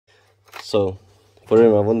So, for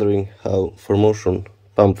anyone wondering how 4Motion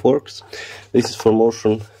pump works, this is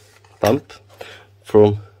 4Motion pump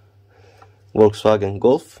from Volkswagen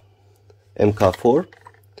Golf MK4.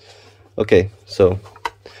 Okay, so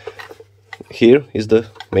here is the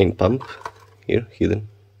main pump, here hidden,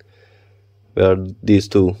 where these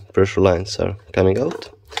two pressure lines are coming out.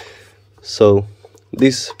 So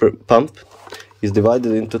this pump is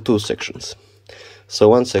divided into two sections. So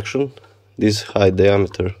one section, this high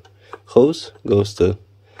diameter hose, goes to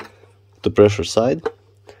the pressure side.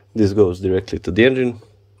 This goes directly to the engine,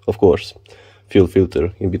 of course, fuel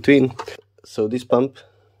filter in between. So this pump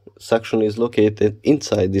suction is located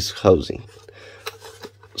inside this housing.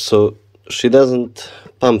 So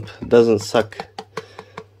pump doesn't suck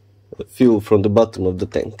fuel from the bottom of the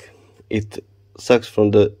tank. It sucks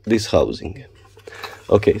from this housing.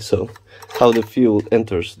 Okay, so how the fuel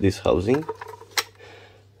enters this housing?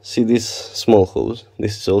 See this small hose?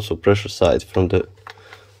 This is also pressure side from the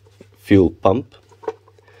fuel pump.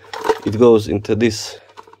 It goes into this.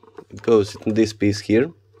 It goes into this piece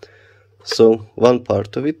here. So one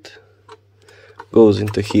part of it goes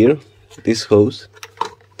into here, this hose,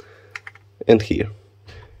 and here.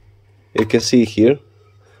 You can see here,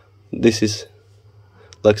 this is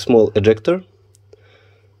like small ejector.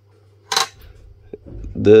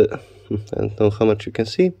 I don't know how much you can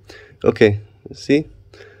see. Okay, see,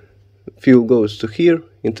 fuel goes to here,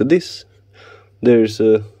 into this. There's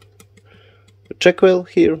a check well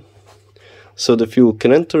here, so the fuel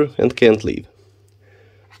can enter and can't leave.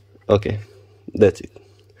 Okay, that's it.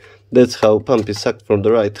 That's how pump is sucked from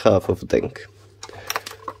the right half of the tank.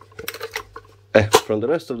 From the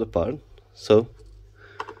rest of the part, so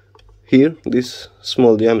here, this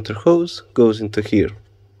small diameter hose goes into here.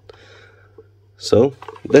 So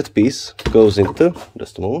that piece goes into,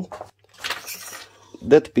 just a moment,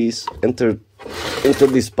 that piece entered into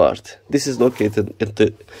this part. This is located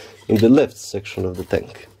in the left section of the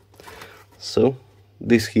tank. So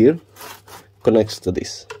this here connects to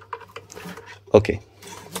this. Okay.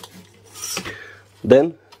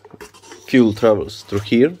 Then fuel travels through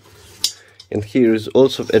here, and here is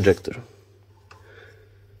also ejector.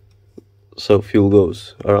 So fuel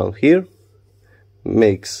goes around here,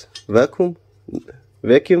 makes vacuum,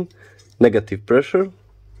 negative pressure,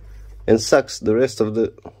 and sucks the rest of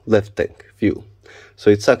the left tank fuel. So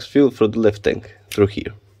it sucks fuel from the left tank through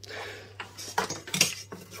here.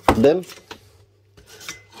 Then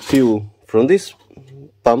fuel from this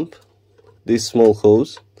pump, this small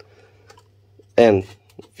hose, and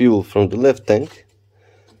fuel from the left tank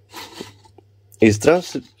is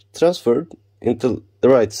transferred into the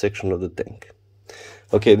right section of the tank.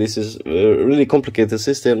 Okay, this is a really complicated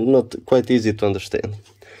system, not quite easy to understand.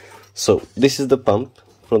 So this is the pump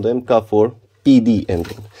from the MK4 PD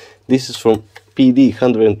engine. This is from PD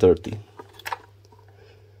 130.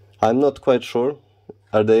 I'm not quite sure,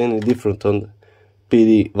 are they any different on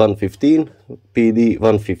PD 115, PD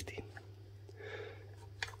 150.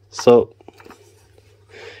 So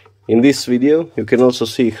in this video you can also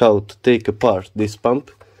see how to take apart this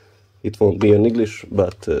pump. It won't be in English,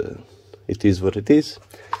 but it is what it is.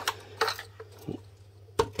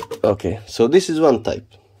 Okay, so this is one type.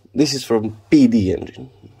 This is from PD engine.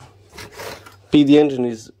 PD engine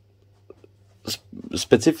is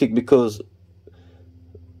specific because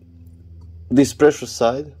this pressure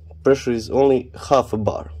side, pressure is only half a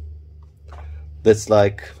bar. That's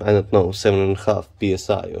like, I don't know, 7.5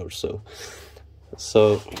 psi or so.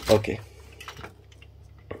 So, okay.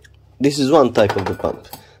 This is one type of the pump.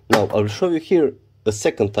 Now, I'll show you here a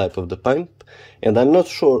second type of the pump, and I'm not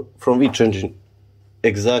sure from which engine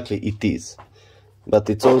exactly it is, but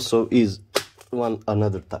it also is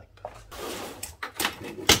another type.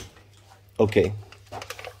 Okay,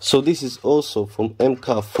 so this is also from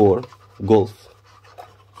MK4 Golf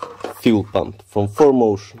fuel pump from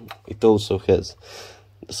 4Motion. It also has,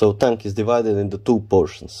 so tank is divided into two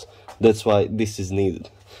portions. That's why this is needed.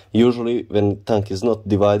 Usually when tank is not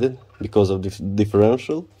divided because of the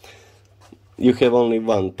differential, you have only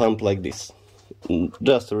one pump like this,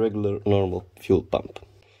 just a regular normal fuel pump.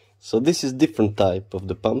 So this is different type of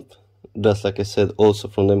the pump, just like I said, also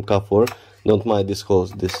from the MK4. Don't mind this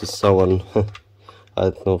hose, this is someone, I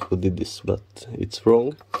don't know who did this, but it's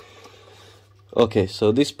wrong. Okay,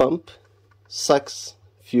 so this pump sucks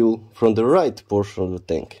fuel from the right portion of the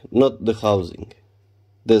tank, not the housing.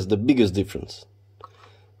 That's the biggest difference.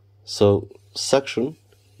 So suction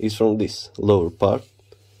is from this lower part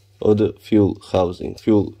of the fuel housing,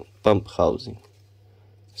 fuel pump housing.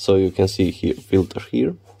 So you can see here, filter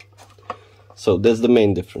here. So that's the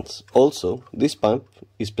main difference. Also, this pump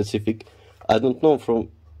is specific. I don't know from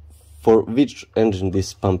for which engine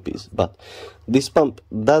this pump is, but this pump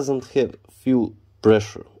doesn't have fuel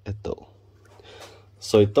pressure at all.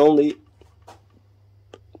 So it only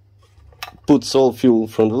puts all fuel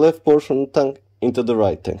from the left portion of the tank into the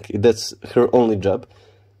right tank. That's her only job.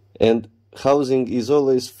 And housing is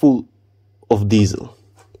always full of diesel.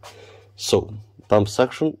 So pump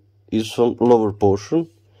suction is from lower portion.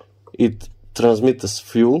 It transmits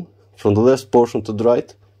fuel from the left portion to the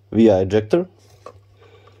right via ejector.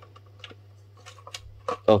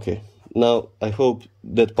 Okay, now I hope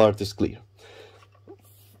that part is clear.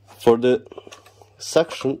 For the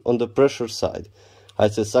suction on the pressure side, I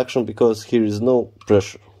say suction because here is no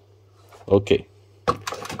pressure. Okay.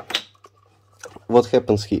 What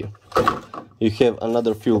happens here? You have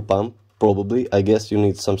another fuel pump, probably. I guess you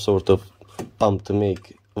need some sort of pump to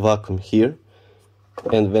make vacuum here.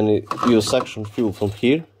 And when you suction fuel from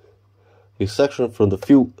here, you suction from the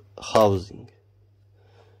fuel housing.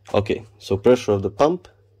 Okay, so pressure of the pump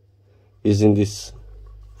is in this.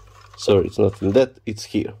 Sorry, it's not in that, it's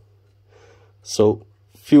here. So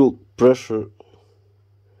fuel pressure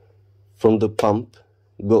from the pump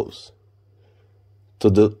goes to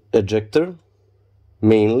the ejector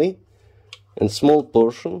mainly, and small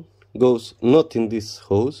portion goes not in this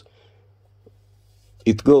hose,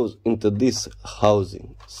 it goes into this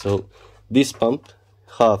housing. So this pump,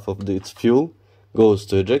 half of its fuel goes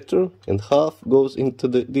to ejector and half goes into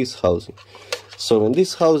this housing. So when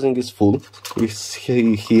this housing is full, we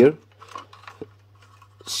see here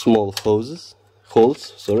small holes,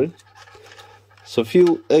 sorry. So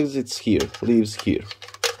fuel exits here, leaves here.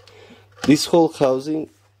 This whole housing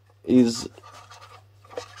is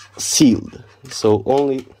sealed, so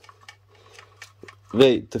only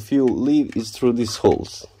way the fuel leave is through these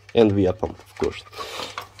holes and via pump, of course.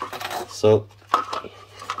 So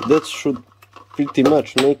that should pretty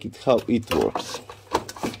much make it how it works.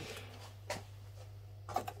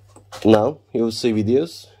 Now you will see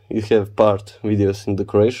videos. You have part videos in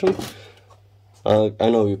decoration. I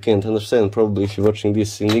know you can't understand probably if you're watching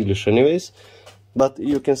this in English anyways, but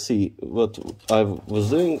you can see what I was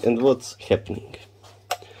doing and what's happening.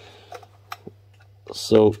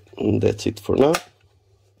 So that's it for now.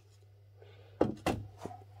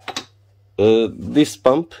 This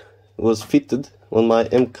pump was fitted on my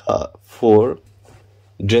MK4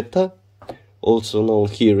 Jetta, also known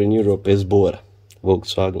here in Europe as Bora,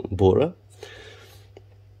 Volkswagen Bora.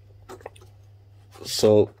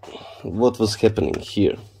 So what was happening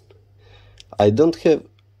here? I don't have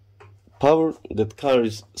power that car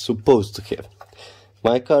is supposed to have.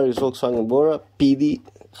 My car is Volkswagen Bora PD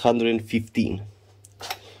 115.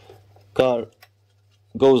 Car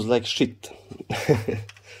goes like shit.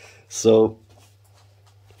 So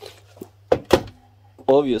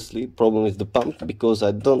obviously problem is the pump, because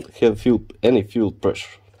I don't have any fuel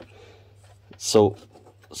pressure. So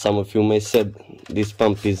some of you may say this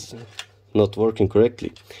pump is not working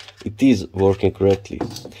correctly. It is working correctly,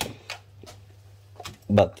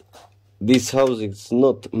 but this housing is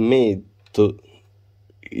not made to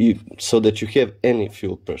so that you have any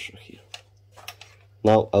fuel pressure here.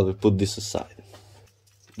 Now I will put this aside.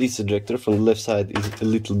 This ejector from the left side is a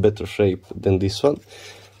little better shape than this one,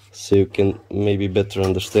 so you can maybe better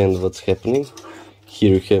understand what's happening.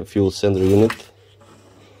 Here you have fuel sender unit,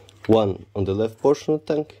 one on the left portion of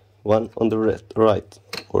the tank, one on the right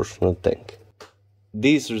portion of the tank.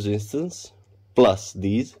 This resistance plus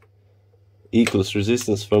these equals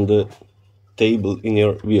resistance from the table in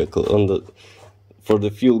your vehicle for the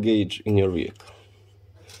fuel gauge in your vehicle.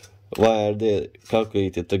 Why are they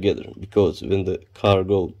calculated together? Because when the car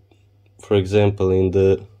goes, for example, in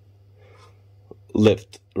the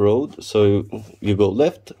left road, so you go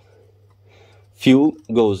left, fuel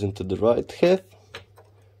goes into the right half,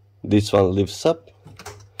 this one lifts up,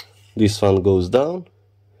 this one goes down,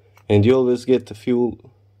 and you always get the fuel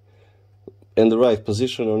in the right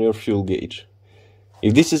position on your fuel gauge.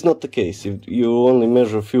 If this is not the case, if you only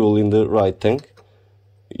measure fuel in the right tank,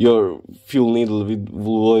 your fuel needle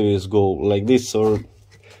will always go like this, or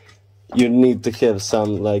you need to have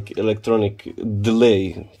some like electronic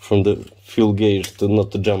delay from the fuel gauge to not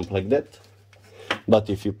to jump like that. But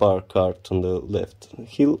if you park car on the left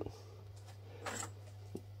hill,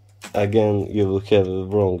 again you will have a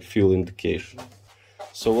wrong fuel indication.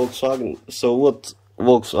 So what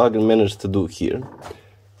Volkswagen managed to do here?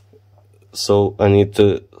 So I need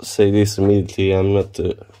to say this immediately, I'm not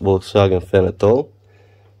a Volkswagen fan at all.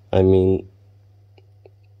 I mean,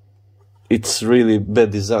 it's really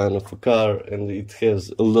bad design of a car and it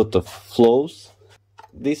has a lot of flaws.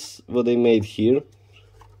 This, what they made here,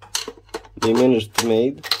 they managed to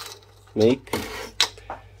make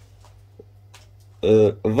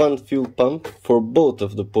one fuel pump for both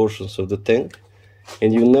of the portions of the tank,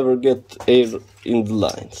 and you never get air in the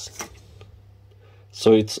lines.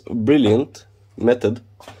 So it's a brilliant method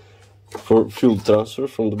for fuel transfer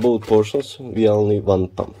from the both portions via only one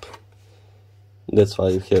pump. That's why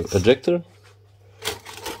you have ejector,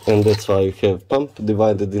 and that's why you have pump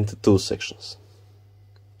divided into two sections.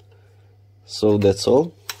 So that's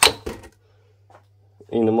all.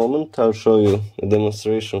 In a moment I'll show you a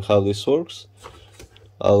demonstration how this works.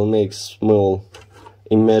 I'll make small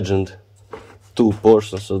imagined two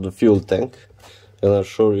portions of the fuel tank, and I'll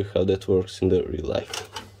show you how that works in the real life.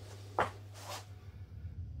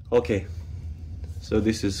 Okay, so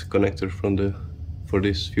this is connector for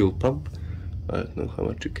this fuel pump. I don't know how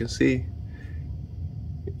much you can see.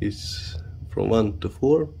 It's from 1 to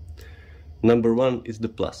 4. Number 1 is the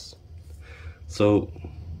plus. So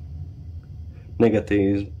negative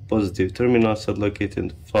is positive terminals are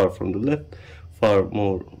located far from the left, far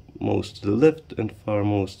most to the left, and far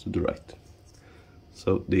most to the right.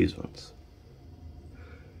 So these ones.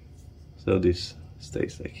 So this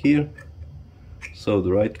stays like here. So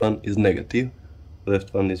the right one is negative,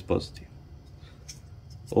 left one is positive.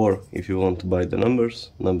 Or if you want to buy the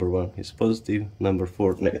numbers, number 1 is positive, number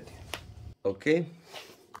 4 negative. Okay,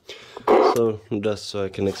 so just so I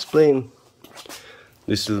can explain,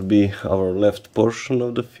 this will be our left portion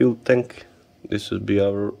of the fuel tank, this will be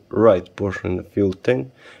our right portion of the fuel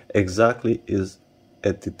tank, exactly as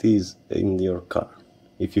it is in your car,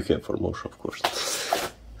 if you have 4Motion, of course.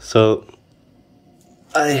 So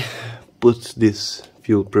I put this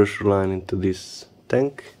fuel pressure line into this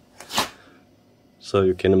tank, so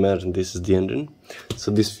you can imagine this is the engine.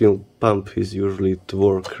 So this fuel pump is usually to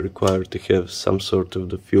work required to have some sort of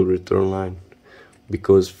the fuel return line,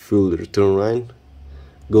 because fuel return line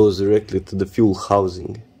goes directly to the fuel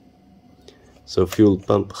housing. So fuel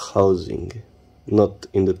pump housing, not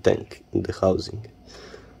in the tank, in the housing.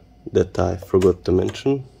 That I forgot to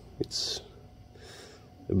mention. It's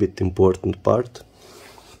a bit important part.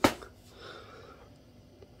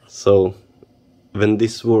 So when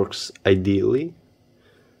this works ideally,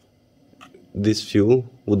 this fuel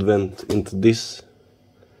would vent into this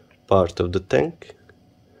part of the tank,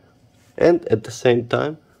 and at the same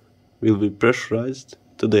time will be pressurized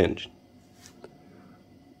to the engine.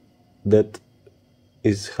 That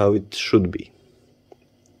is how it should be.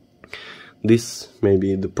 This may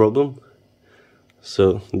be the problem,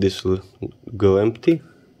 so this will go empty,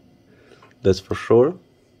 that's for sure.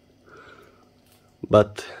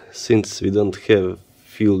 But since we don't have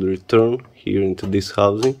fuel return here into this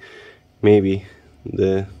housing, maybe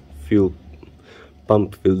the fuel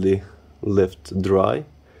pump will be left dry.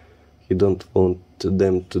 You don't want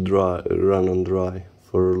them to run on dry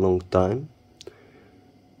for a long time.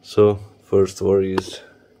 So first worry is,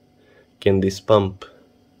 can this pump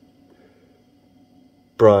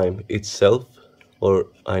prime itself, or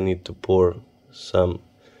I need to pour some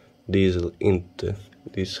diesel into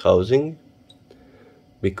this housing?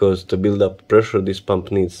 Because to build up pressure this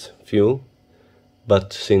pump needs fuel,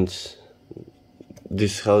 but since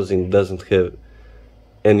this housing doesn't have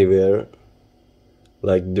anywhere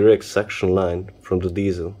like direct suction line from the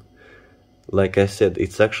diesel, like I said,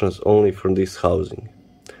 it suctions only from this housing.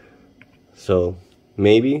 So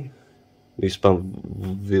maybe this pump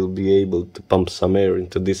will be able to pump some air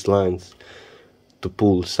into these lines to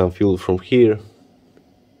pull some fuel from here,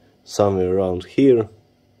 somewhere around here,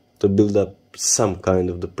 to build up some kind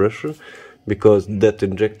of the pressure, because that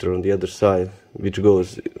injector on the other side, which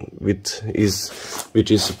is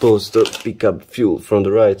supposed to pick up fuel from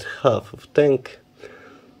the right half of tank,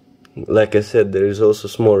 like I said, there is also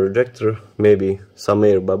small ejector. Maybe some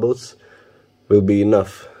air bubbles will be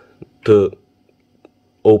enough to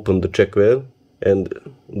open the check valve and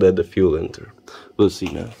let the fuel enter. We'll see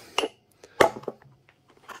now.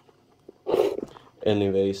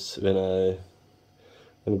 Anyways, when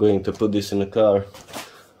I'm going to put this in the car,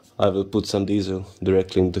 I will put some diesel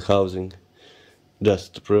directly into the housing,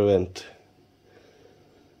 just to prevent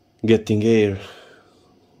getting air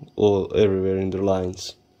everywhere in the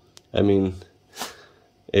lines. I mean,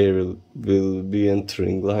 air will be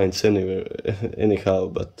entering lines anywhere, anyhow,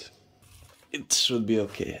 but it should be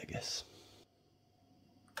okay, I guess.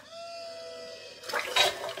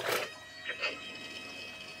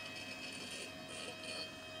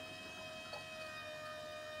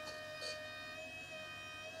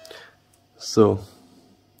 So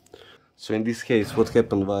in this case, what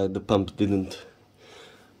happened, why the pump didn't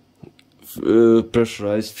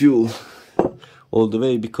pressurize fuel all the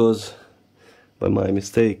way, because by my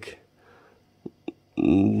mistake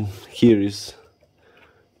here is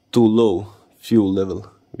too low fuel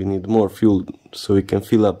level we need more fuel so we can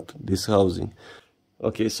fill up this housing.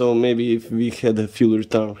 Okay, so maybe if we had a fuel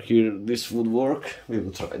return here, this would work. We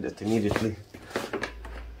will try that immediately.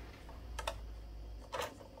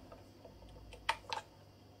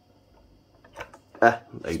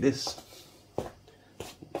 Like this.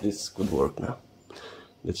 This could work now.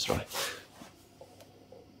 Let's try.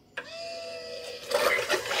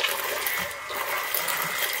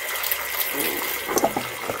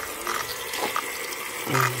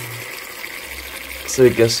 So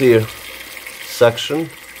you can see here suction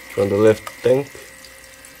from the left tank.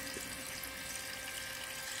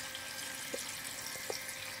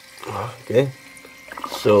 Okay,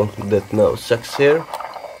 so that now sucks here.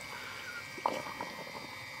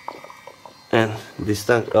 And this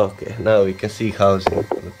tank, okay, now we can see housing.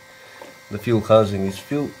 The fuel housing is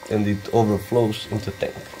filled and it overflows into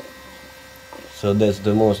tank. So that's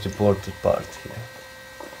the most important part here.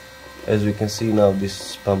 As we can see now,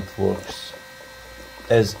 this pump works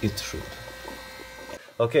as it should.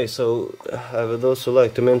 Okay, so I would also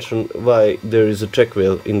like to mention why there is a check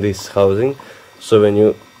valve in this housing. So when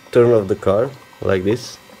you turn off the car like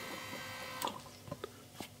this,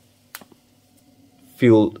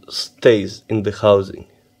 fuel stays in the housing,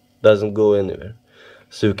 doesn't go anywhere.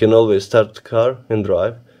 So you can always start the car and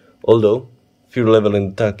drive, although fuel level in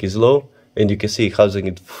the tank is low and you can see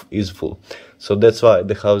housing is full. So that's why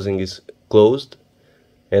the housing is closed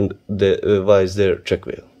and why is there check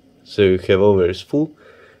valve. So you have always full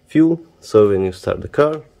fuel, so when you start the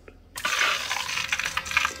car,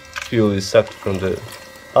 fuel is sucked from the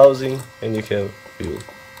housing and you have fuel.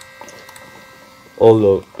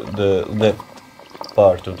 Although the left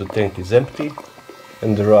part of the tank is empty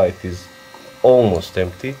and the right is almost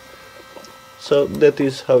empty, so that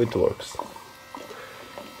is how it works.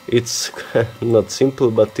 It's not simple,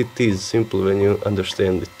 but it is simple when you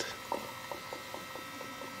understand it.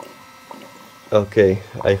 Okay,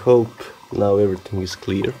 I hope now everything is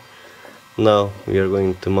clear. Now we are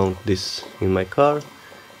going to mount this in my car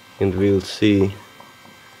and we'll see,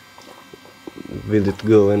 will it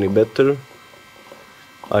go any better?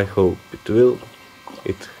 I hope it will.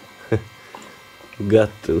 It got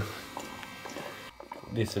to.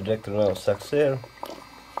 This ejector now sucks air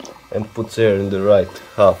and puts air in the right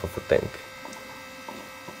half of the tank.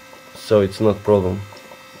 So it's not a problem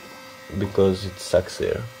because it sucks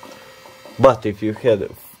air. But if you had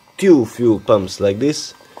two fuel pumps like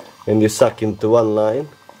this and you suck into one line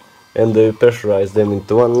and you pressurize them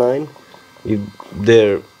into one line, if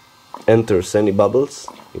there enters any bubbles,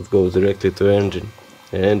 it goes directly to the engine.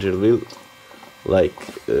 The engine will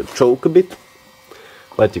choke a bit,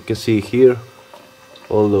 but you can see here,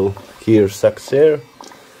 although here sucks air,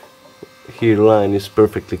 here line is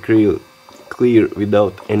perfectly clear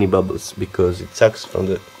without any bubbles because it sucks from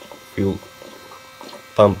the fuel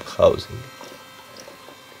pump housing.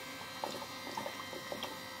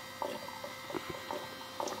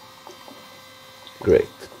 Great.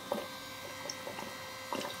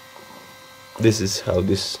 This is how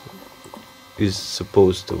this is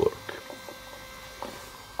supposed to work.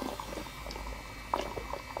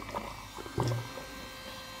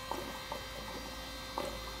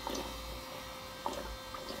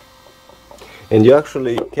 And you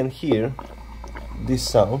actually can hear this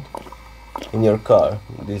sound in your car,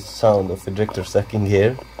 this sound of ejector sucking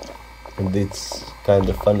air, and it's kind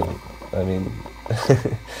of funny. I mean,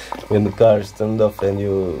 when the car is turned off and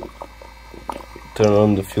you turn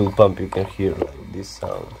on the fuel pump, you can hear like this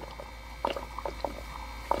sound.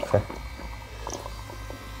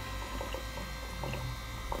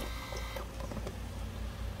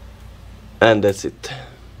 And that's it.